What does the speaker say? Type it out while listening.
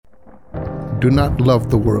Do not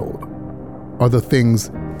love the world or the things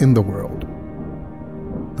in the world.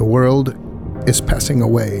 The world is passing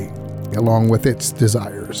away along with its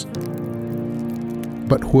desires.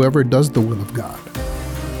 But whoever does the will of God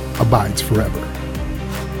abides forever.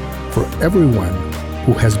 For everyone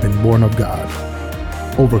who has been born of God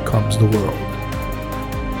overcomes the world.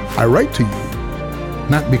 I write to you,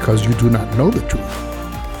 not because you do not know the truth,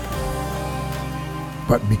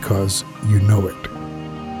 but because you know it.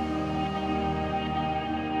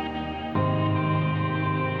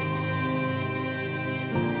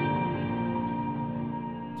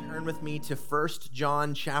 Turn with me to 1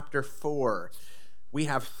 John chapter 4. We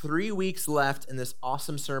have 3 weeks left in this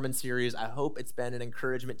awesome sermon series. I hope it's been an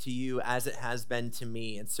encouragement to you as it has been to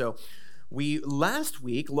me. And so we last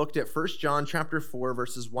week looked at 1 John chapter 4,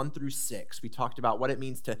 verses 1 through 6. We talked about what it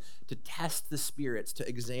means to test the spirits, to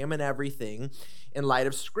examine everything in light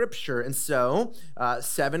of Scripture. And so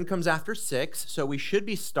 7 comes after 6, so we should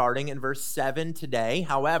be starting in verse 7 today.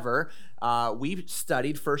 However, we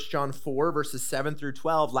studied 1 John 4, verses 7 through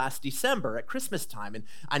 12 last December at Christmas time. And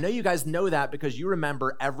I know you guys know that because you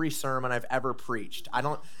remember every sermon I've ever preached.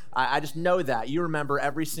 I just know that. You remember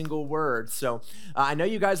every single word. So I know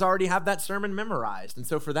you guys already have that sermon memorized. And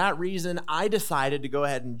so for that reason, I decided to go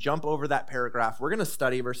ahead and jump over that paragraph. We're going to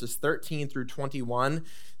study verses 13 through 21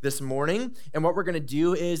 this morning. And what we're going to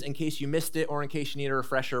do is, in case you missed it or in case you need a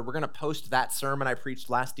refresher, we're going to post that sermon I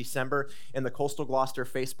preached last December in the Coastal Gloucester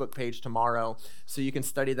Facebook page tomorrow, so you can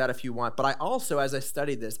study that if you want. But I also, as I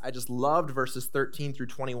studied this, I just loved verses 13 through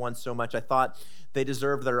 21 so much, I thought they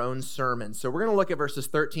deserve their own sermon. So we're going to look at verses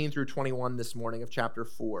 13 through 21 this morning of chapter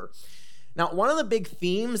 4. Now, one of the big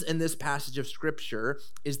themes in this passage of Scripture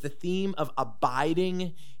is the theme of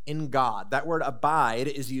abiding in God. That word abide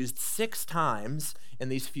is used 6 times in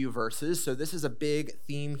these few verses, so this is a big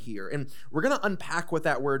theme here. And we're going to unpack what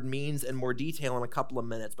that word means in more detail in a couple of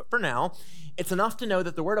minutes. But for now, it's enough to know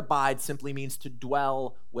that the word abide simply means to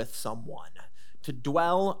dwell with someone. To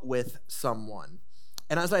dwell with someone.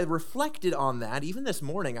 And as I reflected on that, even this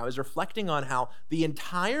morning, I was reflecting on how the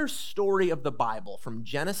entire story of the Bible, from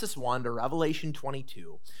Genesis 1 to Revelation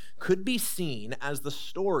 22, could be seen as the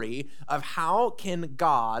story of how can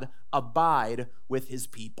God abide with his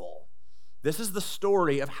people. This is the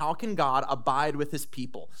story of how can God abide with his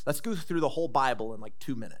people. Let's go through the whole Bible in like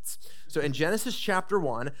 2 minutes. So in Genesis chapter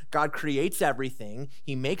 1, God creates everything.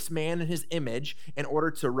 He makes man in his image in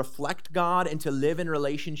order to reflect God and to live in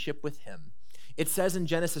relationship with him. It says in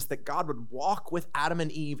Genesis that God would walk with Adam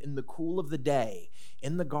and Eve in the cool of the day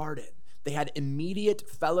in the garden. They had immediate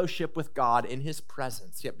fellowship with God in his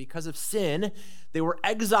presence. Yet because of sin, they were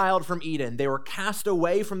exiled from Eden. They were cast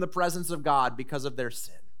away from the presence of God because of their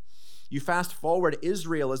sin. You fast forward,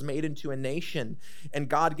 Israel is made into a nation, and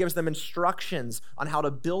God gives them instructions on how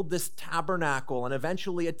to build this tabernacle and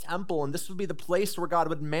eventually a temple. And this would be the place where God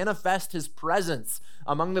would manifest his presence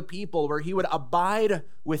among the people, where he would abide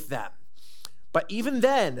with them. But even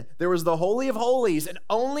then, there was the Holy of Holies, and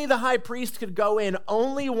only the high priest could go in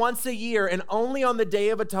only once a year and only on the Day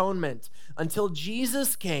of Atonement until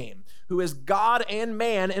Jesus came, who is God and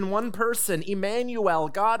man in one person, Emmanuel,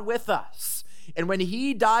 God with us. And when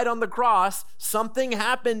he died on the cross, something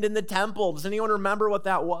happened in the temple. Does anyone remember what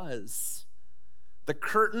that was? The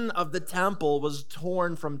curtain of the temple was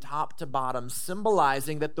torn from top to bottom,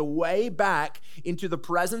 symbolizing that the way back into the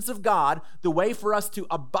presence of God, the way for us to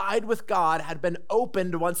abide with God, had been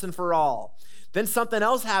opened once and for all. Then something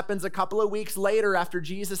else happens a couple of weeks later after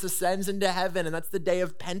Jesus ascends into heaven, and that's the day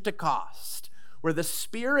of Pentecost, where the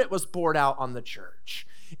Spirit was poured out on the church.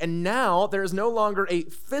 And now there is no longer a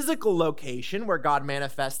physical location where God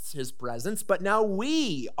manifests his presence, but now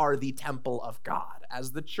we are the temple of God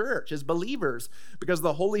as the church, as believers, because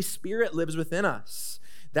the Holy Spirit lives within us.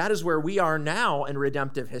 That is where we are now in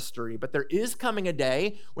redemptive history. But there is coming a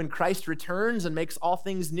day when Christ returns and makes all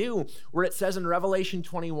things new, where it says in Revelation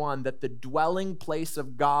 21 that the dwelling place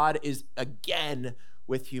of God is again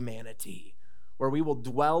with humanity, where we will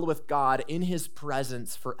dwell with God in his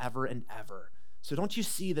presence forever and ever. So don't you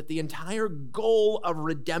see that the entire goal of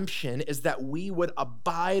redemption is that we would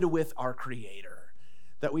abide with our Creator,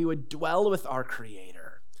 that we would dwell with our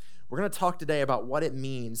Creator? We're going to talk today about what it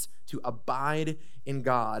means to abide in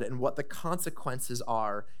God and what the consequences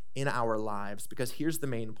are in our lives, because here's the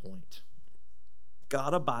main point.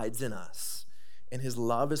 God abides in us, and his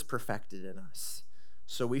love is perfected in us.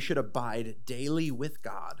 So we should abide daily with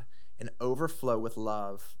God and overflow with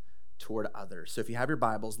love toward others. So if you have your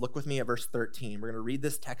Bibles, look with me at verse 13. We're going to read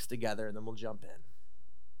this text together, and then we'll jump in.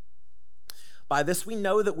 By this we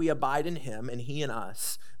know that we abide in him and he in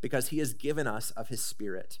us, because he has given us of his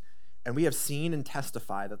Spirit. And we have seen and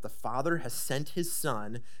testified that the Father has sent his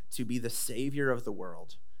Son to be the Savior of the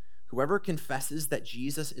world. Whoever confesses that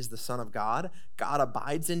Jesus is the Son of God, God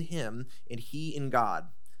abides in him, and he in God.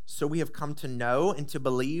 So we have come to know and to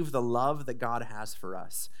believe the love that God has for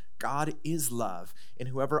us. God is love, and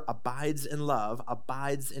whoever abides in love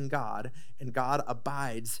abides in God, and God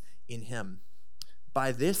abides in him.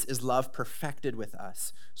 By this is love perfected with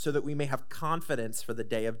us, so that we may have confidence for the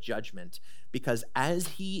day of judgment. Because as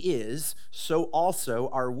he is, so also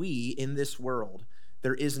are we in this world.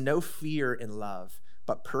 There is no fear in love,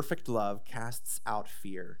 but perfect love casts out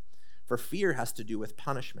fear. For fear has to do with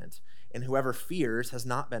punishment, and whoever fears has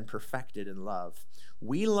not been perfected in love.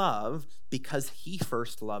 We love because he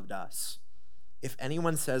first loved us. If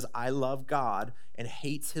anyone says, I love God, and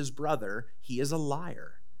hates his brother, he is a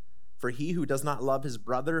liar. For he who does not love his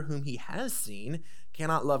brother whom he has seen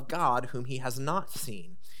cannot love God whom he has not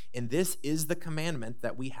seen. And this is the commandment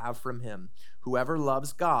that we have from him. Whoever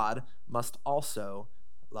loves God must also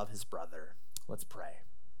love his brother. Let's pray.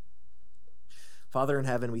 Father in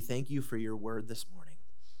heaven, we thank you for your word this morning.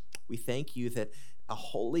 We thank you that a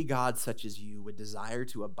holy God such as you would desire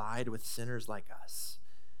to abide with sinners like us.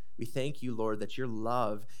 We thank you, Lord, that your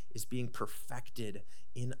love is being perfected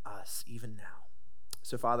in us even now.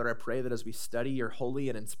 So, Father, I pray that as we study your holy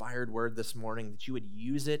and inspired word this morning, that you would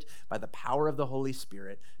use it by the power of the Holy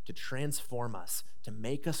Spirit to transform us, to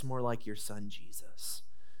make us more like your Son, Jesus.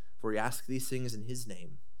 For we ask these things in his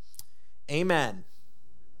name. Amen.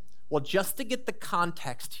 Well, just to get the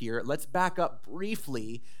context here, let's back up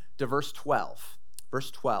briefly to verse 12. Verse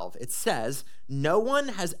 12, it says, no one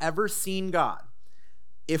has ever seen God.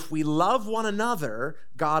 If we love one another,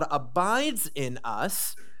 God abides in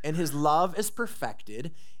us, and his love is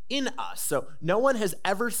perfected in us. So no one has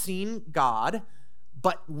ever seen God,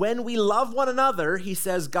 but when we love one another, he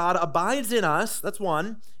says God abides in us, that's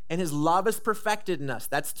one, and his love is perfected in us,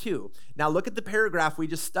 that's two. Now look at the paragraph we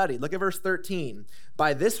just studied. Look at verse 13.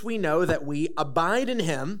 By this we know that we abide in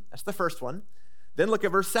him, that's the first one. Then look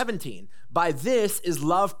at verse 17. By this is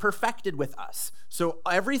love perfected with us. So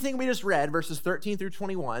everything we just read, verses 13 through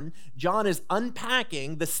 21, John is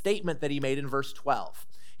unpacking the statement that he made in verse 12.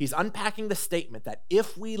 He's unpacking the statement that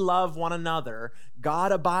if we love one another,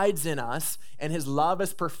 God abides in us and his love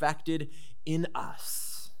is perfected in us.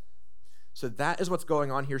 So that is what's going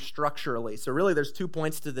on here structurally. So really there's 2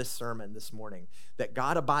 points to this sermon this morning, that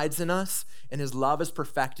God abides in us and his love is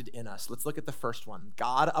perfected in us. Let's look at the first one.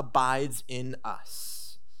 God abides in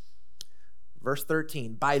us. Verse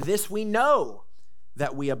 13, by this we know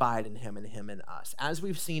that we abide in him and him in us. As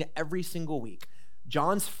we've seen every single week,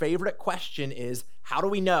 John's favorite question is, how do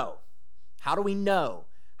we know? How do we know?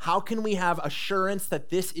 How can we have assurance that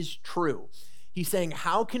this is true? He's saying,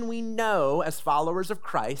 how can we know as followers of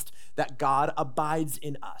Christ that God abides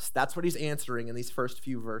in us? That's what he's answering in these first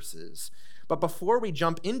few verses. But before we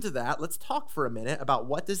jump into that, let's talk for a minute about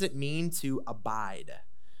what does it mean to abide?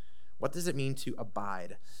 What does it mean to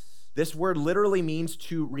abide? This word literally means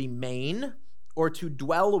to remain or to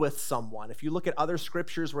dwell with someone. If you look at other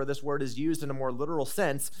scriptures where this word is used in a more literal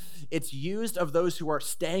sense, it's used of those who are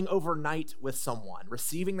staying overnight with someone,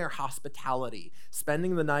 receiving their hospitality,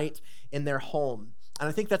 spending the night in their home. And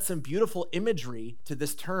I think that's some beautiful imagery to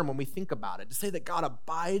this term when we think about it. To say that God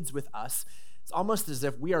abides with us, it's almost as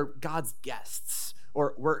if we are God's guests,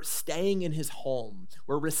 or we're staying in his home.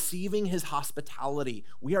 We're receiving his hospitality.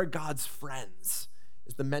 We are God's friends.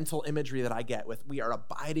 Is the mental imagery that I get with we are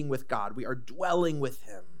abiding with God. We are dwelling with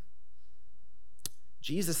him.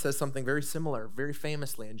 Jesus says something very similar, very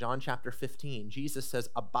famously in John chapter 15. Jesus says,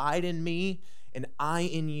 abide in me and I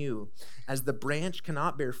in you. As the branch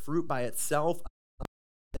cannot bear fruit by itself,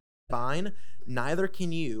 vine, neither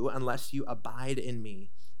can you unless you abide in me.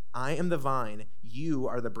 I am the vine, you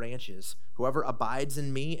are the branches. Whoever abides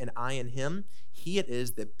in me and I in him, he it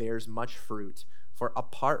is that bears much fruit. For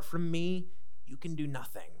apart from me, you can do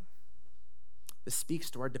nothing. This speaks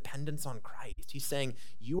to our dependence on Christ. He's saying,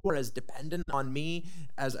 you are as dependent on me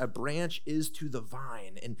as a branch is to the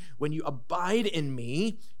vine. And when you abide in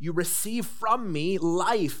me, you receive from me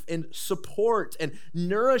life and support and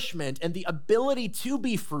nourishment and the ability to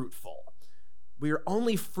be fruitful. We are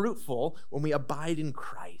only fruitful when we abide in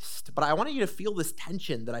Christ. But I want you to feel this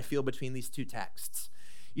tension that I feel between these two texts.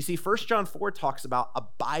 You see, 1 John 4 talks about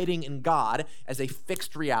abiding in God as a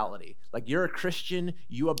fixed reality. Like you're a Christian,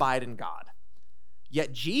 you abide in God.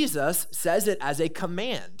 Yet Jesus says it as a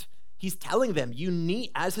command. He's telling them, you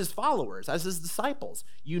need, as his followers, as his disciples,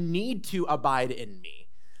 you need to abide in me.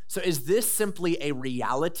 So is this simply a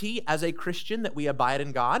reality as a Christian that we abide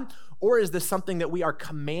in God? Or is this something that we are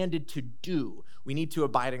commanded to do? We need to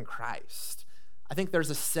abide in Christ. I think there's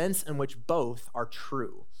a sense in which both are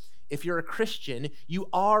true. If you're a Christian, you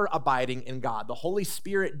are abiding in God. The Holy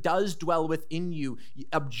Spirit does dwell within you.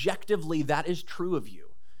 Objectively, that is true of you.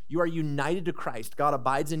 You are united to Christ. God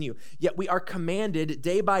abides in you. Yet we are commanded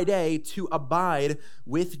day by day to abide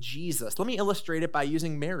with Jesus. Let me illustrate it by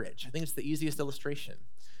using marriage. I think it's the easiest illustration.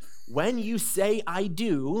 When you say I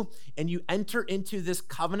do and you enter into this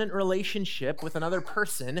covenant relationship with another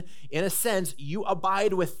person, in a sense, you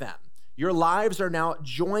abide with them. Your lives are now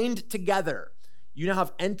joined together. You now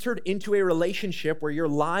have entered into a relationship where your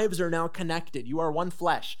lives are now connected. You are one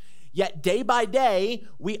flesh. Yet day by day,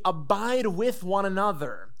 we abide with one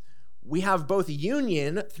another. We have both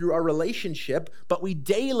union through our relationship, but we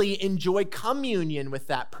daily enjoy communion with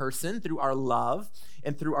that person through our love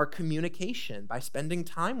and through our communication by spending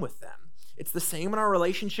time with them. It's the same in our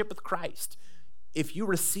relationship with Christ. If you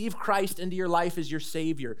receive Christ into your life as your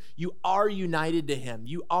Savior, you are united to him.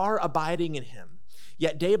 You are abiding in him.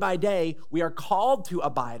 Yet day by day, we are called to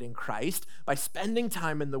abide in Christ by spending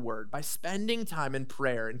time in the Word, by spending time in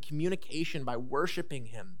prayer and communication, by worshiping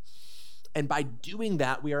him. And by doing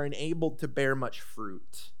that, we are enabled to bear much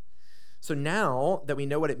fruit. So now that we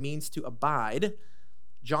know what it means to abide,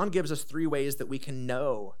 John gives us 3 ways that we can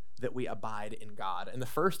know that we abide in God. And the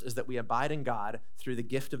first is that we abide in God through the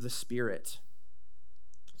gift of the Spirit.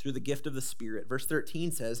 Through the gift of the Spirit. Verse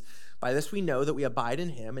 13 says, by this we know that we abide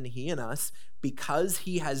in him and he in us, because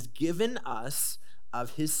he has given us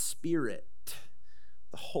of his Spirit.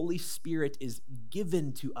 The Holy Spirit is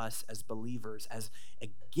given to us as believers, as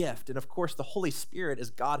a gift. And of course, the Holy Spirit is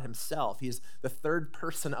God himself. He is the third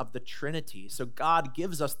person of the Trinity. So God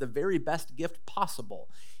gives us the very best gift possible.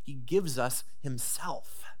 He gives us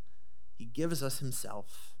himself. He gives us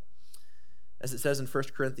himself. As it says in 1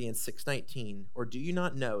 Corinthians 6:19, or do you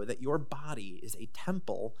not know that your body is a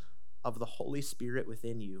temple of the Holy Spirit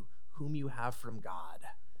within you, whom you have from God?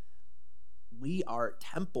 We are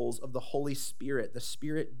temples of the Holy Spirit. The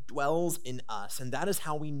Spirit dwells in us, and that is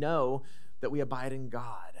how we know that we abide in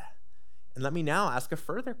God. And let me now ask a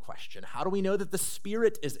further question. How do we know that the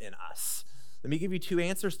Spirit is in us? Let me give you 2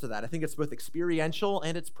 answers to that. I think it's both experiential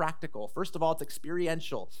and it's practical. First of all, it's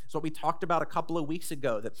experiential. It's what we talked about a couple of weeks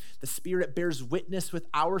ago, that the Spirit bears witness with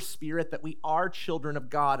our spirit that we are children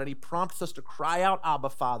of God, and he prompts us to cry out,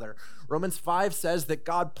 Abba, Father. Romans 5 says that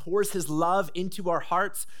God pours his love into our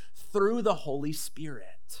hearts through the Holy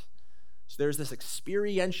Spirit. So there's this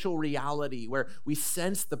experiential reality where we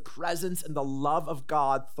sense the presence and the love of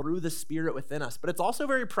God through the Spirit within us, but it's also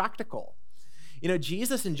very practical. You know,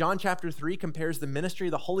 Jesus in John chapter 3 compares the ministry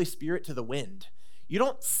of the Holy Spirit to the wind. You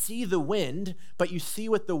don't see the wind, but you see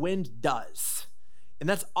what the wind does. And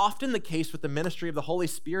that's often the case with the ministry of the Holy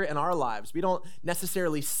Spirit in our lives. We don't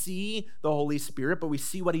necessarily see the Holy Spirit, but we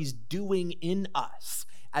see what he's doing in us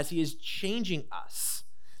as he is changing us,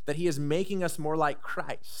 that he is making us more like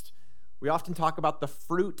Christ. We often talk about the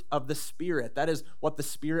fruit of the Spirit. That is what the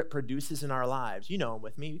Spirit produces in our lives. You know them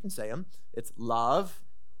with me. You can say them. It's love,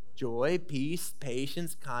 joy, peace,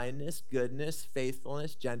 patience, kindness, goodness,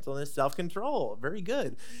 faithfulness, gentleness, self-control. Very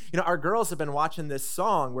good. You know, our girls have been watching this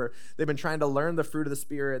song where they've been trying to learn the fruit of the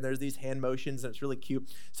Spirit, and there's these hand motions, and it's really cute.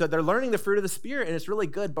 So they're learning the fruit of the Spirit, and it's really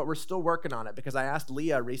good, but we're still working on it, because I asked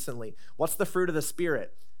Leah recently, what's the fruit of the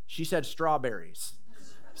Spirit? She said strawberries.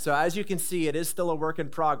 So as you can see, it is still a work in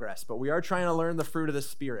progress, but we are trying to learn the fruit of the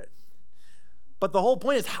Spirit. But the whole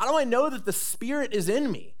point is, how do I know that the Spirit is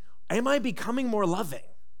in me? Am I becoming more loving?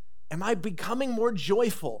 Am I becoming more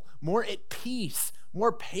joyful, more at peace,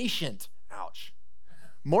 more patient? Ouch.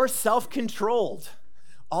 More self-controlled.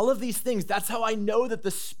 All of these things, that's how I know that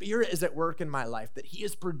the Spirit is at work in my life, that he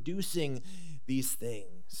is producing these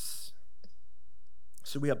things.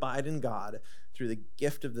 So we abide in God through the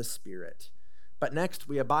gift of the Spirit. But next,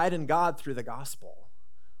 we abide in God through the gospel.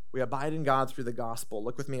 We abide in God through the gospel.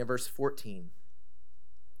 Look with me at verse 14.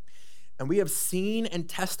 And we have seen and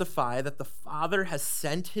testify that the Father has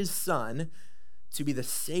sent his Son to be the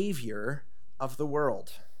Savior of the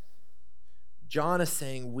world. John is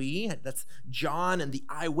saying that's John and the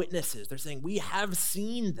eyewitnesses. They're saying, we have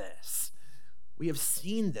seen this. We have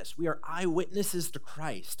seen this. We are eyewitnesses to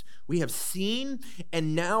Christ. We have seen,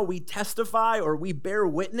 and now we testify, or we bear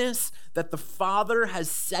witness that the Father has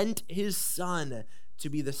sent his Son to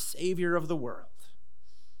be the Savior of the world.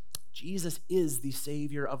 Jesus is the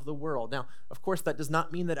Savior of the world. Now, of course, that does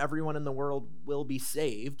not mean that everyone in the world will be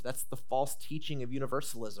saved. That's the false teaching of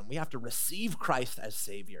universalism. We have to receive Christ as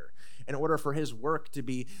Savior in order for his work to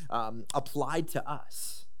be applied to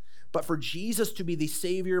us. But for Jesus to be the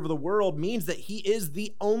Savior of the world means that he is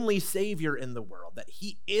the only Savior in the world, that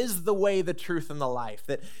he is the way, the truth, and the life,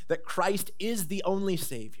 that Christ is the only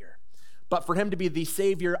Savior. But for him to be the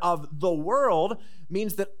Savior of the world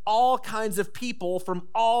means that all kinds of people from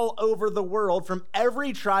all over the world, from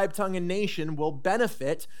every tribe, tongue, and nation will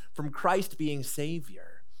benefit from Christ being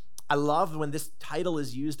Savior. I love when this title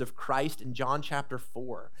is used of Christ in John chapter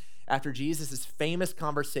 4, after Jesus' famous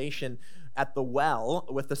conversation at the well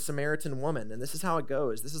with the Samaritan woman. And this is how it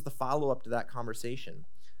goes. This is the follow-up to that conversation.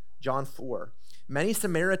 John 4. Many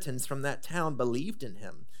Samaritans from that town believed in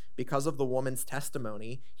him. Because of the woman's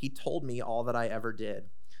testimony, he told me all that I ever did.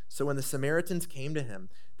 So when the Samaritans came to him,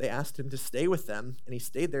 they asked him to stay with them, and he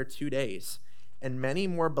stayed there 2 days. And many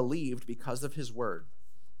more believed because of his word.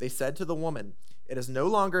 They said to the woman, "It is no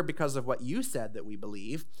longer because of what you said that we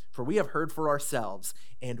believe, for we have heard for ourselves,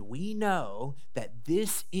 and we know that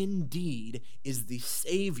this indeed is the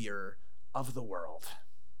Savior of the world."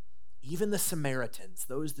 Even the Samaritans,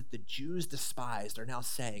 those that the Jews despised, are now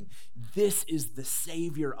saying, this is the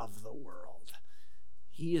Savior of the world.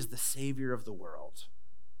 He is the Savior of the world.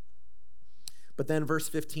 But then verse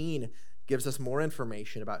 15 gives us more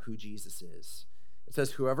information about who Jesus is. It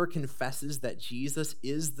says, whoever confesses that Jesus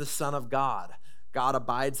is the Son of God, God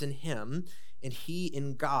abides in him, and he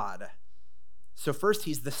in God. So first,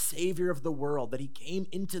 he's the Savior of the world, that he came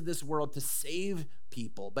into this world to save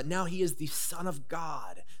people. But now he is the Son of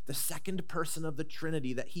God, the second person of the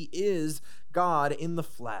Trinity, that he is God in the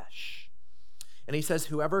flesh. And he says,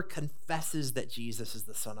 whoever confesses that Jesus is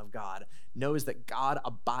the Son of God knows that God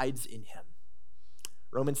abides in him.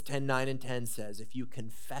 Romans 10:9 and 10 says, if you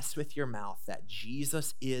confess with your mouth that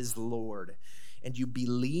Jesus is Lord, and you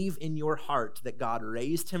believe in your heart that God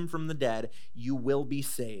raised him from the dead, you will be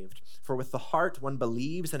saved. For with the heart one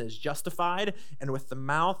believes and is justified, and with the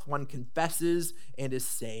mouth one confesses and is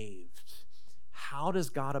saved. How does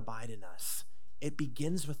God abide in us? It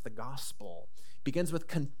begins with the gospel. It begins with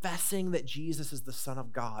confessing that Jesus is the Son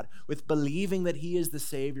of God, with believing that he is the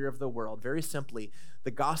Savior of the world. Very simply, the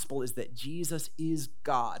gospel is that Jesus is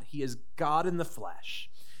God. He is God in the flesh.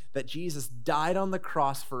 That Jesus died on the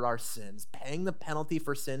cross for our sins, paying the penalty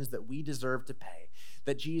for sins that we deserve to pay.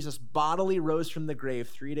 That Jesus bodily rose from the grave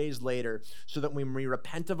 3 days later, so that when we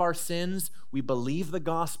repent of our sins, we believe the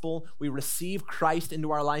gospel, we receive Christ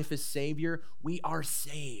into our life as Savior, we are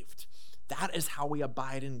saved. That is how we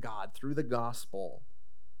abide in God, through the gospel.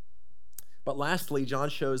 But lastly, John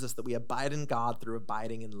shows us that we abide in God through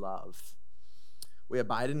abiding in love. We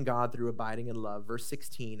abide in God through abiding in love. Verse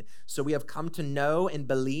 16, so we have come to know and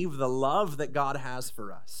believe the love that God has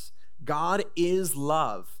for us. God is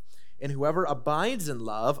love, and whoever abides in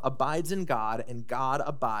love abides in God, and God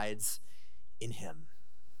abides in him.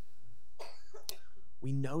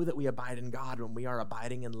 We know that we abide in God when we are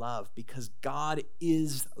abiding in love, because God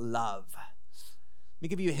is love. Let me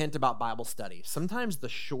give you a hint about Bible study. Sometimes the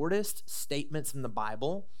shortest statements in the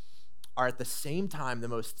Bible are at the same time the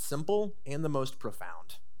most simple and the most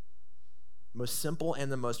profound. Most simple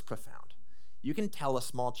and the most profound. You can tell a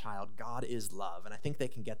small child, God is love, and I think they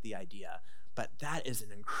can get the idea, but that is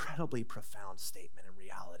an incredibly profound statement in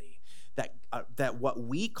reality. That what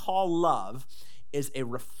we call love is a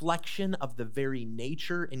reflection of the very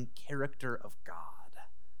nature and character of God.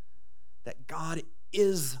 That God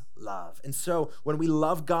is love. And so when we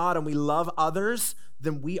love God and we love others,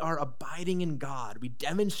 then we are abiding in God. We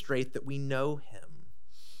demonstrate that we know him.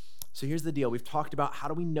 So here's the deal. We've talked about how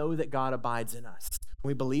do we know that God abides in us? When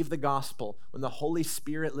we believe the gospel, when the Holy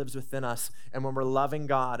Spirit lives within us, and when we're loving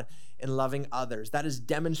God and loving others. That is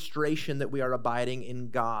demonstration that we are abiding in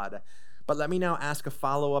God. But let me now ask a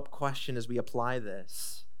follow-up question as we apply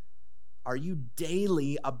this. Are you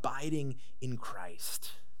daily abiding in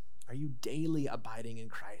Christ? Are you daily abiding in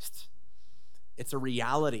Christ? It's a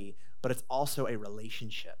reality, but it's also a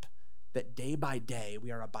relationship. That day by day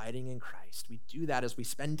we are abiding in Christ. We do that as we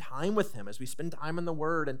spend time with him, as we spend time in the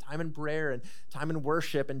word and time in prayer and time in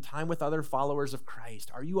worship and time with other followers of Christ.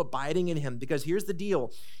 Are you abiding in him? Because here's the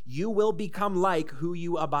deal. You will become like who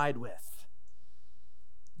you abide with.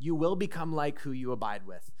 You will become like who you abide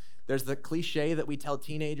with. There's the cliche that we tell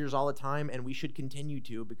teenagers all the time, and we should continue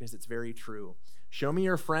to because it's very true. Show me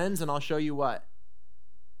your friends and I'll show you what?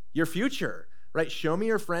 Your future, right? Show me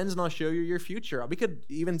your friends and I'll show you your future. We could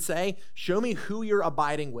even say, show me who you're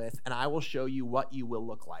abiding with and I will show you what you will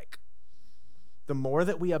look like. The more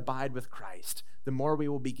that we abide with Christ, the more we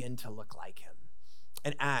will begin to look like him.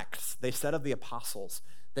 In Acts, they said of the apostles,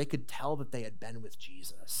 they could tell that they had been with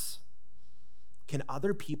Jesus. Can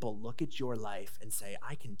other people look at your life and say,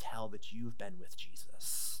 I can tell that you've been with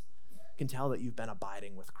Jesus? I can tell that you've been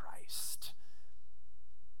abiding with Christ.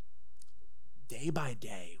 day by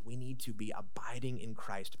day, we need to be abiding in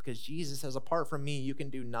Christ because Jesus says, apart from me, you can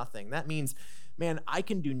do nothing. That means, man, I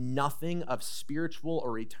can do nothing of spiritual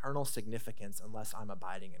or eternal significance unless I'm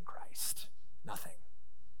abiding in Christ. Nothing.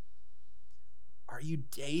 Are you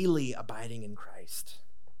daily abiding in Christ?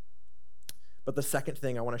 But the second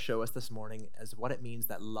thing I want to show us this morning is what it means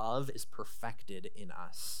that love is perfected in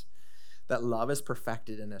us. That love is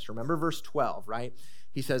perfected in us. Remember verse 12, right?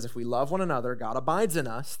 He says, if we love one another, God abides in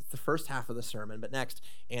us. That's the first half of the sermon. But next,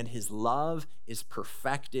 and his love is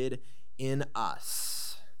perfected in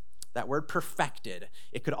us. That word perfected,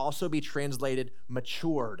 it could also be translated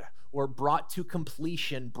matured or brought to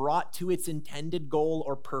completion, brought to its intended goal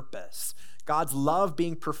or purpose. God's love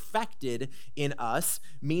being perfected in us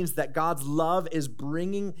means that God's love is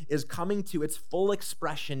coming to its full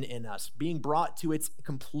expression in us, being brought to its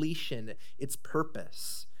completion, its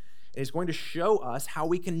purpose. And he's going to show us how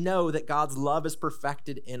we can know that God's love is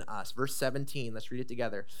perfected in us. Verse 17, let's read it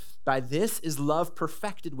together. By this is love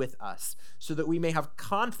perfected with us, so that we may have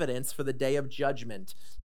confidence for the day of judgment.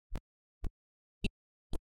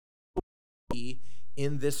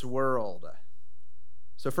 In this world.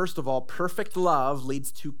 So first of all, perfect love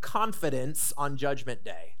leads to confidence on Judgment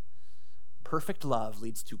Day. Perfect love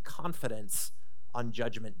leads to confidence on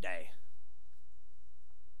Judgment Day.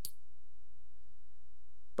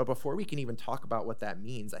 But before we can even talk about what that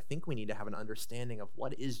means, I think we need to have an understanding of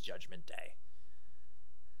what is Judgment Day.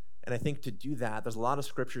 And I think to do that, there's a lot of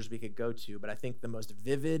scriptures we could go to, but I think the most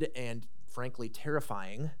vivid and frankly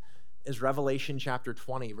terrifying is Revelation chapter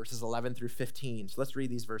 20, verses 11 through 15. So let's read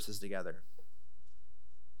these verses together.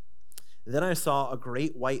 Then I saw a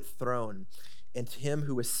great white throne, and him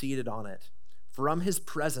who was seated on it. From his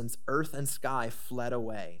presence, earth and sky fled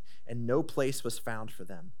away, and no place was found for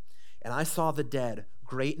them. And I saw the dead,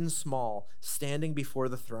 great and small, standing before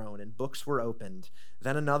the throne, and books were opened.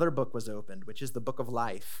 Then another book was opened, which is the book of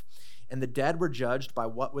life. And the dead were judged by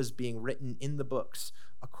what was being written in the books,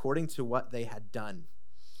 according to what they had done.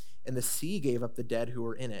 And the sea gave up the dead who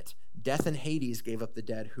were in it. Death and Hades gave up the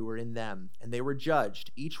dead who were in them. And they were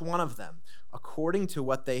judged, each one of them, according to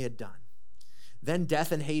what they had done. Then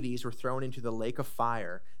death and Hades were thrown into the lake of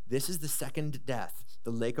fire. This is the second death,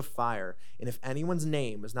 the lake of fire. And if anyone's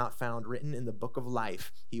name was not found written in the book of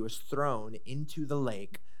life, he was thrown into the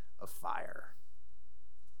lake of fire.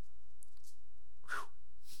 Whew.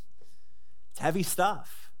 It's heavy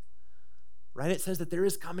stuff. Right? It says that there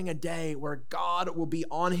is coming a day where God will be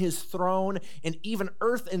on his throne and even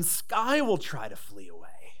earth and sky will try to flee away.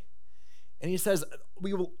 And he says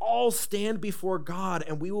we will all stand before God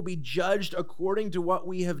and we will be judged according to what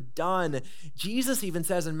we have done. Jesus even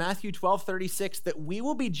says in Matthew 12:36 that we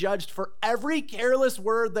will be judged for every careless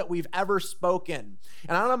word that we've ever spoken.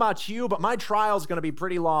 And I don't know about you, but my trial is going to be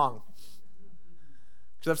pretty long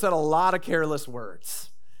because I've said a lot of careless words.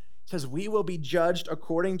 Says we will be judged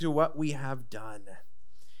according to what we have done.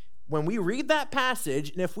 When we read that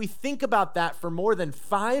passage, and if we think about that for more than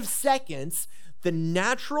 5 seconds, the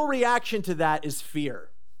natural reaction to that is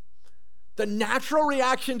fear. The natural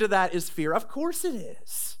reaction to that is fear. Of course it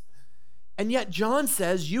is. And yet John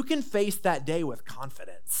says you can face that day with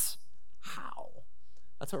confidence. How?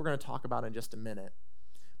 That's what we're going to talk about in just a minute.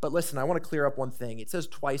 But listen, I want to clear up one thing. It says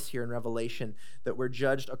twice here in Revelation that we're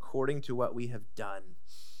judged according to what we have done.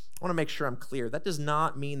 I want to make sure I'm clear. That does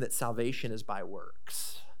not mean that salvation is by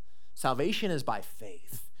works. Salvation is by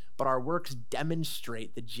faith, but our works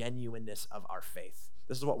demonstrate the genuineness of our faith.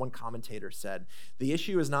 This is what one commentator said. The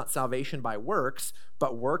issue is not salvation by works,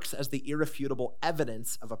 but works as the irrefutable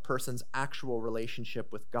evidence of a person's actual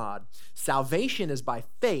relationship with God. Salvation is by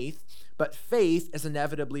faith, but faith is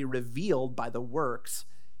inevitably revealed by the works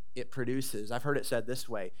it produces. I've heard it said this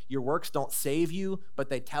way: your works don't save you,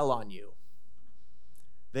 but they tell on you.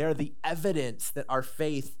 They are the evidence that our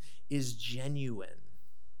faith is genuine.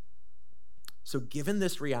 So given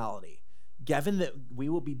this reality, given that we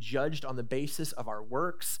will be judged on the basis of our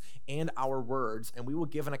works and our words, and we will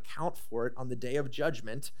give an account for it on the day of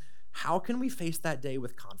judgment, how can we face that day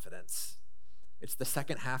with confidence? It's the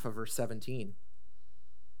second half of verse 17.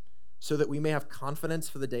 So that we may have confidence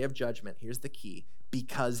for the day of judgment. Here's the key.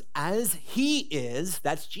 Because as he is,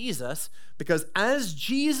 that's Jesus, because as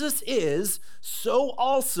Jesus is, so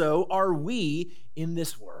also are we in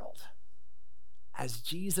this world. As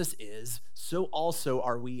Jesus is, so also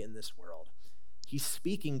are we in this world. He's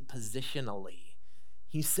speaking positionally.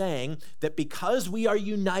 He's saying that because we are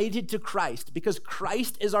united to Christ, because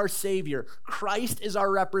Christ is our Savior, Christ is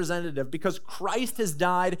our representative, because Christ has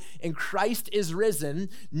died and Christ is risen,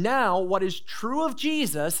 now what is true of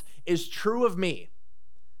Jesus is true of me.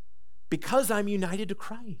 Because I'm united to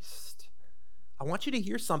Christ, I want you to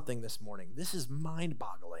hear something this morning. This is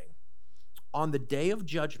mind-boggling. On the day of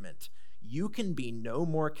judgment, you can be no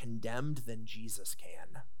more condemned than Jesus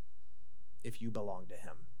can if you belong to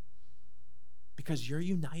him. Because you're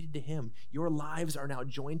united to him. Your lives are now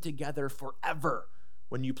joined together forever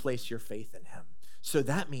when you place your faith in him. So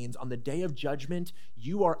that means on the day of judgment,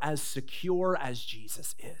 you are as secure as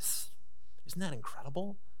Jesus is. Isn't that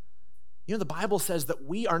incredible? You know, the Bible says that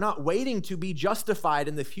we are not waiting to be justified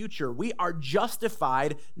in the future. We are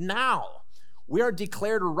justified now. We are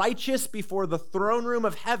declared righteous before the throne room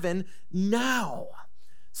of heaven now.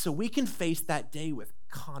 So we can face that day with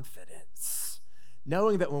confidence,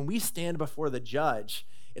 knowing that when we stand before the judge,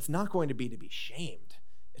 it's not going to be shamed.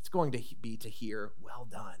 It's going to be to hear, well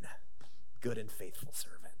done, good and faithful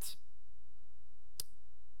servant.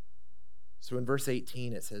 So in verse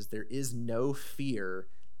 18, it says, there is no fear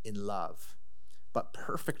in love, but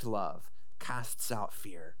perfect love casts out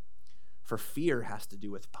fear. For fear has to do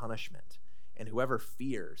with punishment, and whoever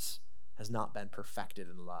fears has not been perfected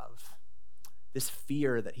in love. This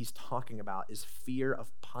fear that he's talking about is fear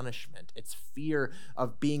of punishment. It's fear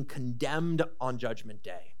of being condemned on Judgment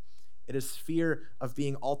Day. It is fear of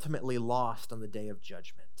being ultimately lost on the day of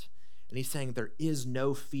judgment. And he's saying there is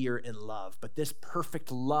no fear in love, but this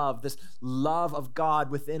perfect love, this love of God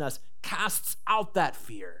within us casts out that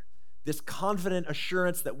fear. This confident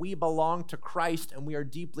assurance that we belong to Christ and we are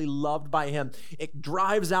deeply loved by him. It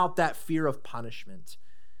drives out that fear of punishment.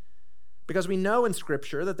 Because we know in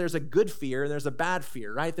Scripture that there's a good fear and there's a bad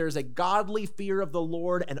fear, right? There's a godly fear of the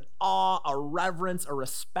Lord, an awe, a reverence, a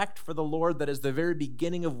respect for the Lord that is the very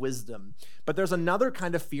beginning of wisdom. But there's another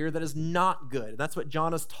kind of fear that is not good. And that's what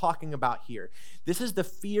John is talking about here. This is the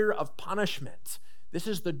fear of punishment. This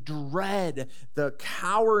is the dread, the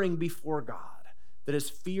cowering before God. That is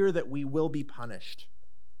fear that we will be punished.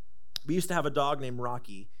 We used to have a dog named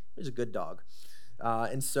Rocky. He was a good dog.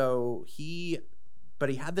 But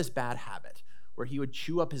he had this bad habit where he would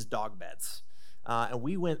chew up his dog beds. And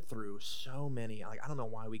we went through so many, I don't know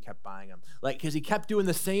why we kept buying them. Because he kept doing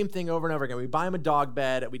the same thing over and over again. We'd buy him a dog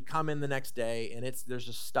bed, and we'd come in the next day, and there's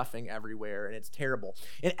just stuffing everywhere, and it's terrible.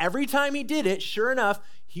 And every time he did it, sure enough,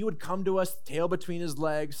 he would come to us, tail between his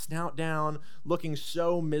legs, snout down, looking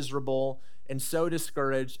so miserable and so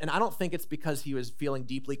discouraged. And I don't think it's because he was feeling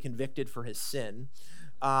deeply convicted for his sin.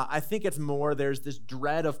 I think it's more there's this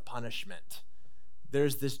dread of punishment.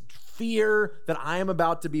 There's this fear that I am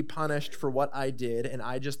about to be punished for what I did, and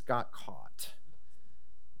I just got caught.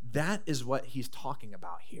 That is what he's talking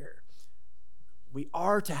about here. We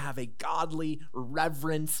are to have a godly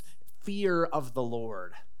reverence, fear of the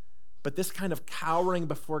Lord. But this kind of cowering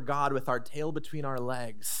before God with our tail between our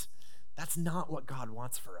legs, that's not what God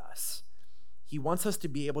wants for us. He wants us to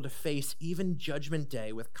be able to face even Judgment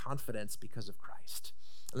Day with confidence because of Christ.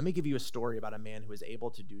 Let me give you a story about a man who is able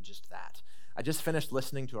to do just that. I just finished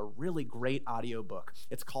listening to a really great audiobook.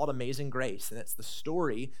 It's called Amazing Grace, and it's the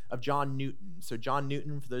story of John Newton. So John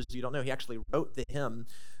Newton, for those of you who don't know, he actually wrote the hymn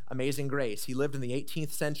Amazing Grace. He lived in the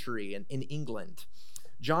 18th century in England.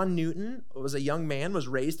 John Newton was a young man, was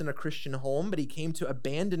raised in a Christian home, but he came to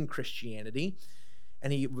abandon Christianity,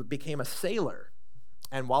 and he became a sailor.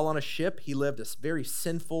 And while on a ship, he lived a very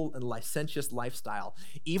sinful and licentious lifestyle.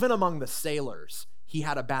 Even among the sailors, he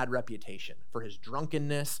had a bad reputation for his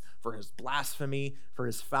drunkenness, for his blasphemy, for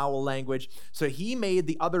his foul language. So he made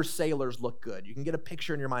the other sailors look good. You can get a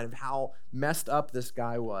picture in your mind of how messed up this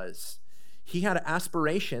guy was. He had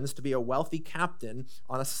aspirations to be a wealthy captain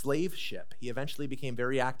on a slave ship. He eventually became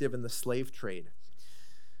very active in the slave trade.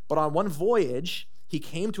 But on one voyage, he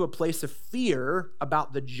came to a place of fear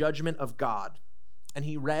about the judgment of God. And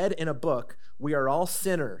he read in a book, "We are all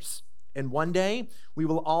sinners, and one day we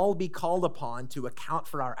will all be called upon to account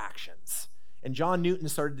for our actions." And John Newton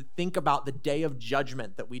started to think about the day of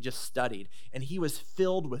judgment that we just studied, and he was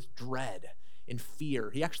filled with dread and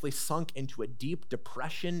fear. He actually sunk into a deep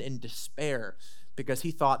depression and despair because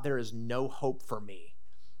he thought there is no hope for me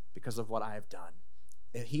because of what I have done.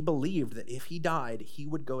 And he believed that if he died, he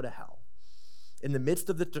would go to hell. In the midst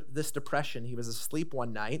of this depression, he was asleep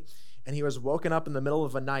one night, and he was woken up in the middle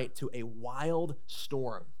of a night to a wild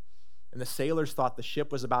storm. And the sailors thought the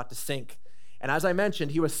ship was about to sink. And as I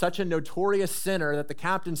mentioned, he was such a notorious sinner that the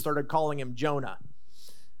captain started calling him Jonah,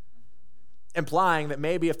 implying that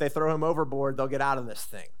maybe if they throw him overboard, they'll get out of this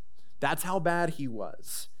thing. That's how bad he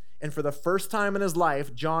was. And for the first time in his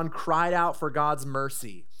life, John cried out for God's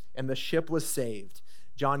mercy, and the ship was saved.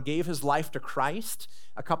 John gave his life to Christ.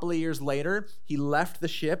 A couple of years later, he left the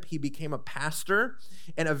ship, he became a pastor,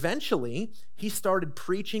 and eventually he started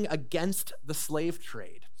preaching against the slave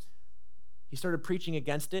trade. He started preaching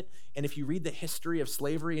against it, and if you read the history of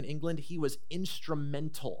slavery in England, he was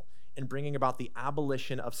instrumental in bringing about the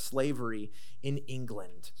abolition of slavery in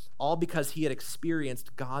England, all because he had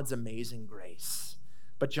experienced God's amazing grace.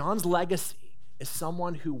 But John's legacy is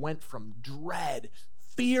someone who went from dread,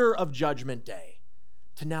 fear of Judgment Day,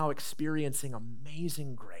 to now experiencing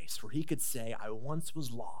amazing grace, where he could say, I once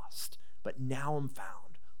was lost, but now am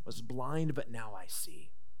found, was blind, but now I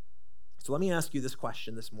see. So let me ask you this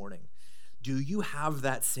question this morning. Do you have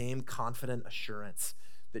that same confident assurance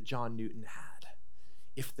that John Newton had?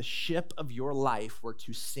 If the ship of your life were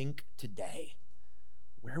to sink today,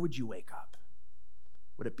 where would you wake up?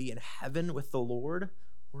 Would it be in heaven with the Lord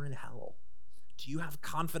or in hell? Do you have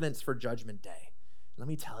confidence for Judgment Day? Let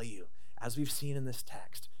me tell you, as we've seen in this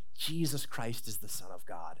text, Jesus Christ is the Son of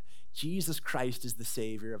God. Jesus Christ is the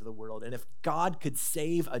Savior of the world. And if God could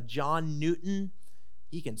save a John Newton,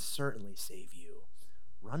 he can certainly save you.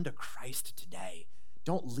 Run to Christ today.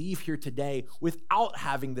 Don't leave here today without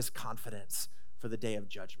having this confidence for the day of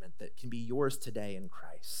judgment that can be yours today in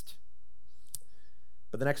Christ.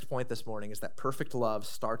 But the next point this morning is that perfect love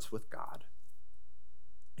starts with God.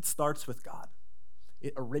 It starts with God.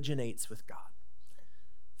 It originates with God.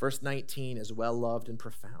 Verse 19 is well loved and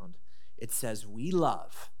profound. It says, we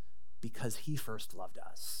love because he first loved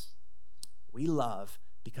us. We love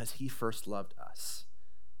because he first loved us.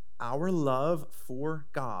 Our love for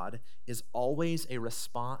God is always a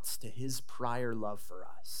response to his prior love for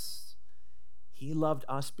us. He loved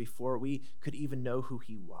us before we could even know who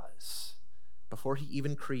he was, before he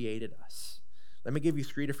even created us. Let me give you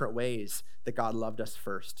 3 different ways that God loved us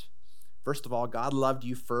first. First of all, God loved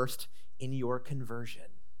you first in your conversion.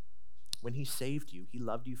 When he saved you, he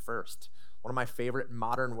loved you first. One of my favorite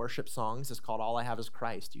modern worship songs is called All I Have Is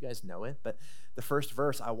Christ. You guys know it, but the first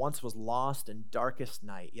verse, I once was lost in darkest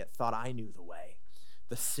night, yet thought I knew the way.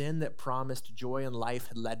 The sin that promised joy and life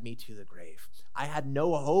had led me to the grave. I had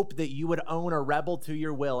no hope that you would own a rebel to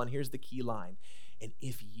your will. And here's the key line. And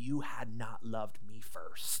if you had not loved me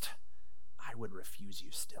first, I would refuse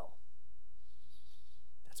you still.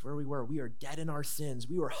 That's where we were. We are dead in our sins.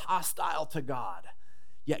 We were hostile to God.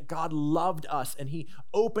 Yet God loved us, and he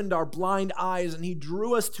opened our blind eyes, and he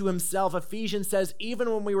drew us to himself. Ephesians says,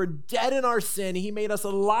 even when we were dead in our sin, he made us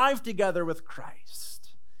alive together with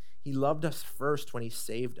Christ. He loved us first when he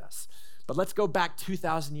saved us. But let's go back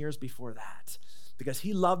 2,000 years before that, because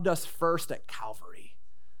he loved us first at Calvary,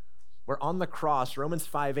 where on the cross, Romans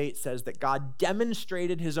 5:8 says that God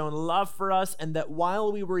demonstrated his own love for us, and that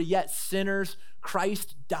while we were yet sinners,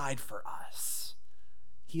 Christ died for us.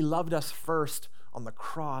 He loved us first on the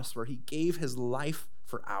cross, where he gave his life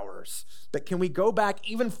for ours. But can we go back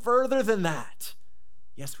even further than that?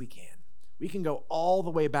 Yes, we can. We can go all the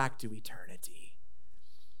way back to eternity.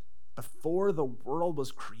 Before the world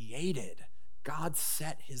was created, God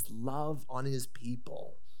set his love on his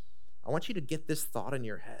people. I want you to get this thought in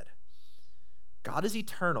your head. God is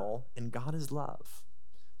eternal and God is love.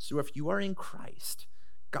 So if you are in Christ,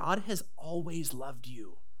 God has always loved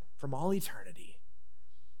you from all eternity.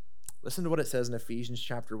 Listen to what it says in Ephesians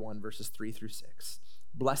chapter 1, verses 3 through 6.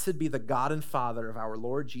 Blessed be the God and Father of our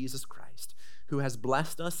Lord Jesus Christ, who has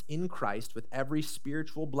blessed us in Christ with every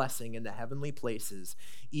spiritual blessing in the heavenly places,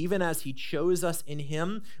 even as he chose us in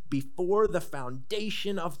him before the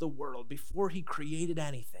foundation of the world, before he created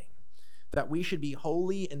anything, that we should be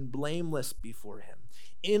holy and blameless before him.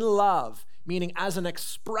 In love, meaning as an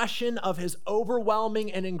expression of his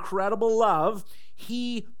overwhelming and incredible love,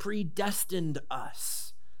 he predestined us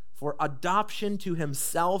for adoption to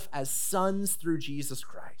himself as sons through Jesus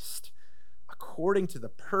Christ, according to the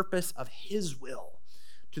purpose of his will,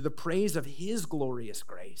 to the praise of his glorious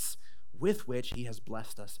grace, with which he has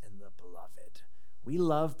blessed us in the beloved. We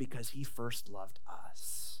love because he first loved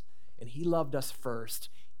us, and he loved us first,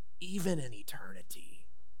 even in eternity.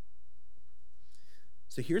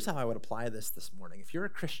 So here's how I would apply this morning. If you're a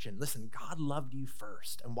Christian, listen, God loved you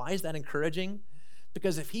first. And why is that encouraging?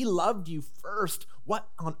 Because if he loved you first, what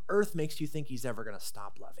on earth makes you think he's ever going to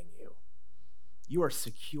stop loving you? You are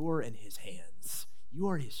secure in his hands. You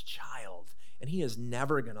are his child, and he is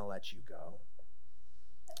never going to let you go.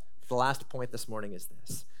 The last point this morning is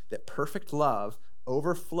this, that perfect love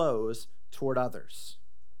overflows toward others.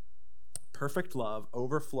 Perfect love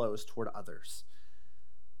overflows toward others.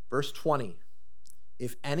 Verse 20,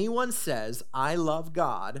 if anyone says, I love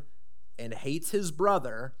God, and hates his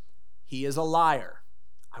brother, he is a liar.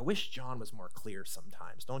 I wish John was more clear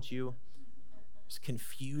sometimes, don't you? It's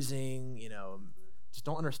confusing, just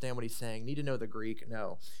don't understand what he's saying. Need to know the Greek?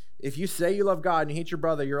 No. If you say you love God and you hate your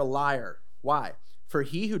brother, you're a liar. Why? For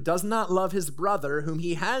he who does not love his brother whom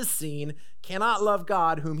he has seen cannot love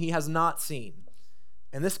God whom he has not seen.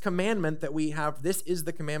 And this commandment that we have, this is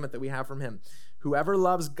the commandment that we have from him. Whoever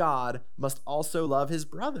loves God must also love his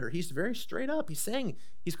brother. He's very straight up.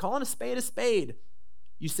 He's calling a spade a spade.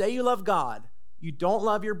 You say you love God. You don't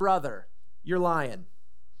love your brother. You're lying.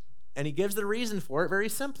 And he gives the reason for it very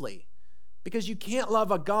simply. Because you can't love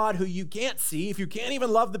a God who you can't see if you can't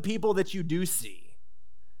even love the people that you do see.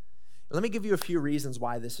 Let me give you a few reasons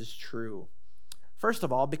why this is true. First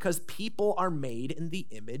of all, because people are made in the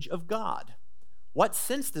image of God. What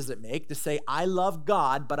sense does it make to say, I love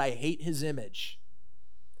God, but I hate his image?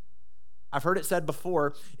 I've heard it said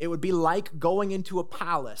before, it would be like going into a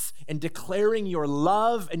palace and declaring your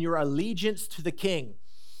love and your allegiance to the king.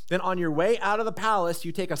 Then on your way out of the palace,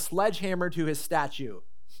 you take a sledgehammer to his statue.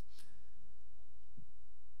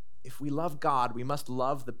 If we love God, we must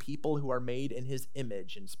love the people who are made in his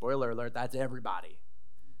image. And spoiler alert, that's everybody.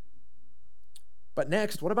 But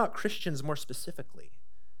next, what about Christians more specifically?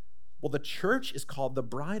 Well, the church is called the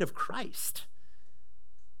bride of Christ.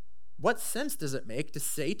 What sense does it make to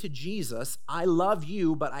say to Jesus, I love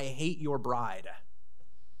you, but I hate your bride?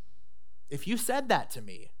 If you said that to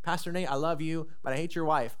me, Pastor Nate, I love you, but I hate your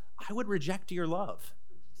wife, I would reject your love.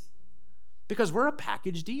 Because we're a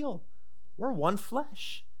package deal. We're one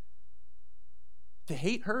flesh. To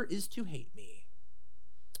hate her is to hate me.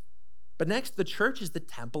 But next, the church is the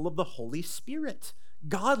temple of the Holy Spirit.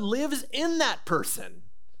 God lives in that person.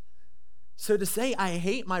 So to say I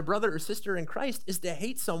hate my brother or sister in Christ is to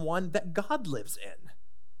hate someone that God lives in.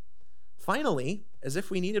 Finally, as if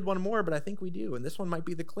we needed one more, but I think we do, and this one might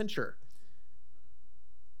be the clincher.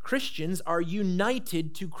 Christians are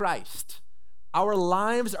united to Christ. Our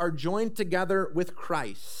lives are joined together with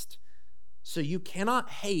Christ. So you cannot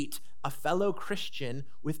hate a fellow Christian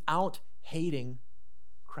without hating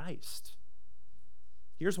Christ.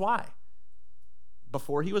 Here's why.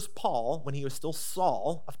 Before he was Paul, when he was still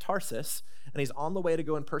Saul of Tarsus, and he's on the way to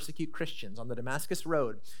go and persecute Christians on the Damascus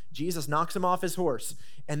road, Jesus knocks him off his horse,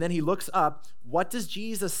 and then he looks up. What does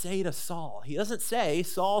Jesus say to Saul? He doesn't say,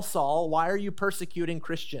 Saul, Saul, why are you persecuting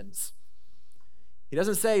Christians? He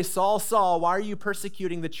doesn't say, Saul, Saul, why are you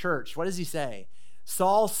persecuting the church? What does he say?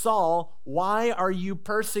 Saul, Saul, why are you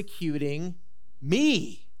persecuting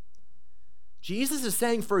me? Jesus is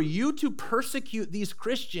saying for you to persecute these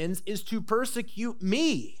Christians is to persecute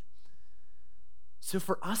me. So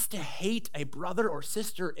for us to hate a brother or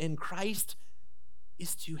sister in Christ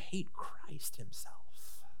is to hate Christ himself.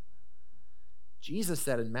 Jesus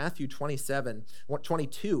said in Matthew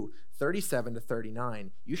 22, 37 to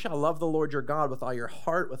 39, you shall love the Lord your God with all your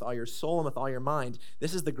heart, with all your soul, and with all your mind.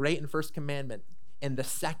 This is the great and first commandment, and the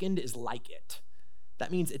second is like it.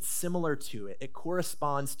 That means it's similar to it. It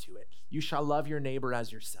corresponds to it. You shall love your neighbor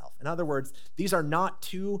as yourself. In other words, these are not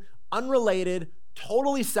two unrelated,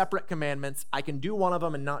 totally separate commandments. I can do one of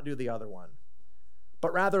them and not do the other one.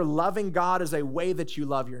 But rather, loving God is a way that you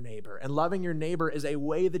love your neighbor, and loving your neighbor is a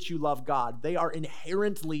way that you love God. They are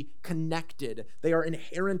inherently connected. They are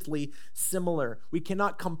inherently similar. We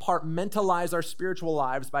cannot compartmentalize our spiritual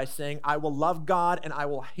lives by saying, I will love God and I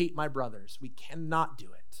will hate my brothers. We cannot do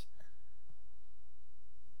it.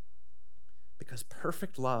 Because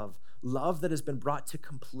perfect love, love that has been brought to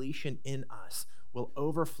completion in us, will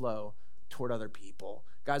overflow toward other people.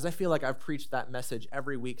 Guys, I feel like I've preached that message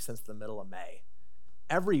every week since the middle of May.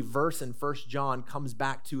 Every verse in 1 John comes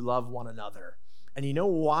back to love one another. And you know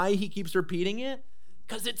why he keeps repeating it?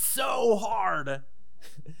 Because it's so hard.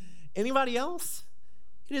 Anybody else?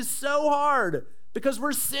 It is so hard because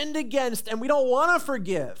we're sinned against and we don't want to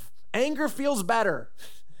forgive. Anger feels better.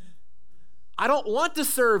 I don't want to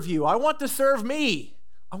serve you. I want to serve me.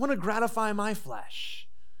 I want to gratify my flesh.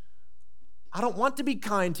 I don't want to be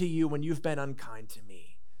kind to you when you've been unkind to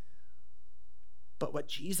me. But what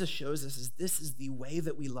Jesus shows us is this is the way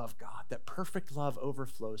that we love God, that perfect love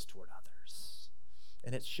overflows toward others.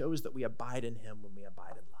 And it shows that we abide in him when we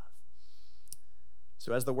abide in love.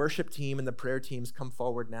 So as the worship team and the prayer teams come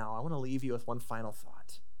forward now, I want to leave you with one final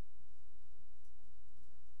thought.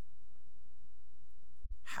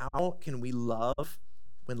 How can we love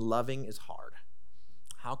when loving is hard?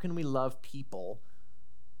 How can we love people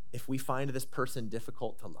if we find this person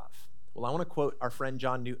difficult to love? Well, I want to quote our friend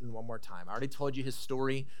John Newton one more time. I already told you his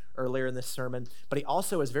story earlier in this sermon, but he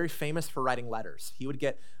also is very famous for writing letters. He would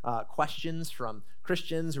get questions from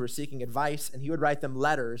Christians who were seeking advice, and he would write them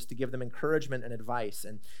letters to give them encouragement and advice.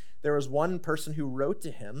 And there was one person who wrote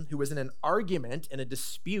to him who was in an argument, in a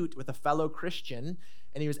dispute with a fellow Christian,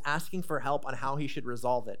 and he was asking for help on how he should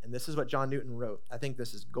resolve it. And this is what John Newton wrote. I think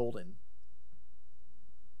this is golden.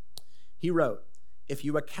 He wrote, if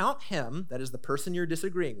you account him, that is the person you're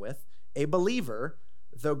disagreeing with, a believer,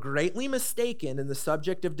 though greatly mistaken in the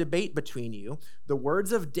subject of debate between you, the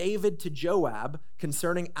words of David to Joab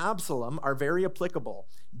concerning Absalom are very applicable.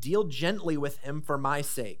 Deal gently with him for my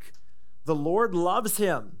sake. The Lord loves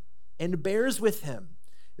him and bears with him.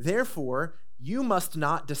 Therefore, you must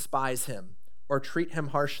not despise him or treat him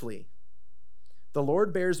harshly. The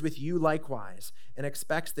Lord bears with you likewise and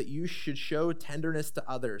expects that you should show tenderness to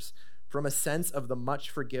others from a sense of the much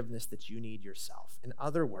forgiveness that you need yourself. In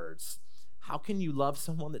other words, how can you love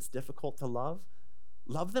someone that's difficult to love?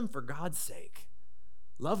 Love them for God's sake.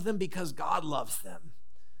 Love them because God loves them.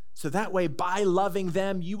 So that way, by loving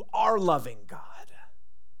them, you are loving God.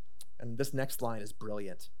 And this next line is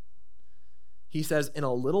brilliant. He says, in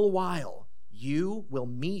a little while, you will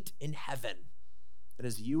meet in heaven. That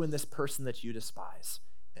is you and this person that you despise.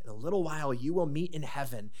 In a little while, you will meet in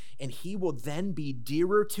heaven, and he will then be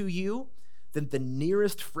dearer to you than the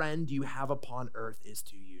nearest friend you have upon earth is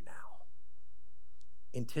to you now.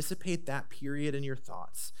 Anticipate that period in your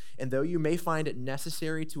thoughts, and though you may find it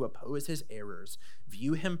necessary to oppose his errors,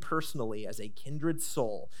 view him personally as a kindred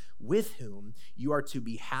soul with whom you are to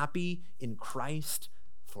be happy in Christ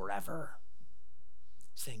forever.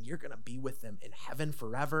 Saying you're going to be with them in heaven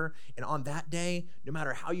forever, and on that day, no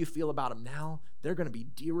matter how you feel about them now, they're going to be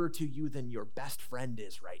dearer to you than your best friend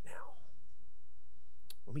is right now.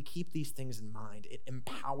 When we keep these things in mind, it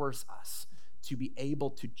empowers us to be able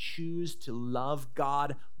to choose to love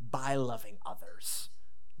God by loving others,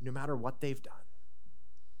 no matter what they've done.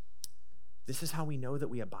 This is how we know that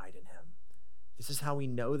we abide in him. This is how we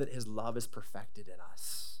know that his love is perfected in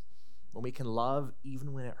us. When we can love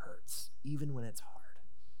even when it hurts, even when it's hard.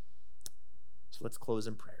 So let's close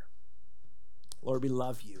in prayer. Lord, we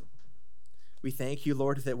love you. We thank you,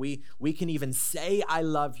 Lord, that we can even say, I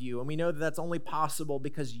love you. And we know that that's only possible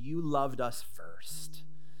because you loved us first.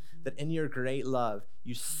 That in your great love,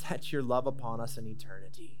 you set your love upon us in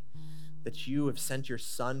eternity. That you have sent your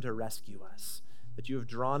Son to rescue us. That you have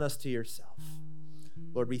drawn us to yourself.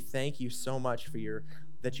 Lord, we thank you so much for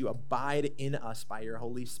that you abide in us by your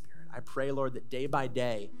Holy Spirit. I pray, Lord, that day by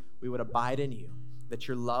day we would abide in you. That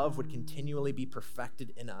your love would continually be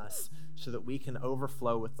perfected in us so that we can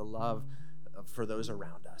overflow with the love for those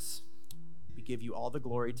around us. We give you all the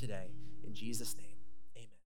glory today. In Jesus' name.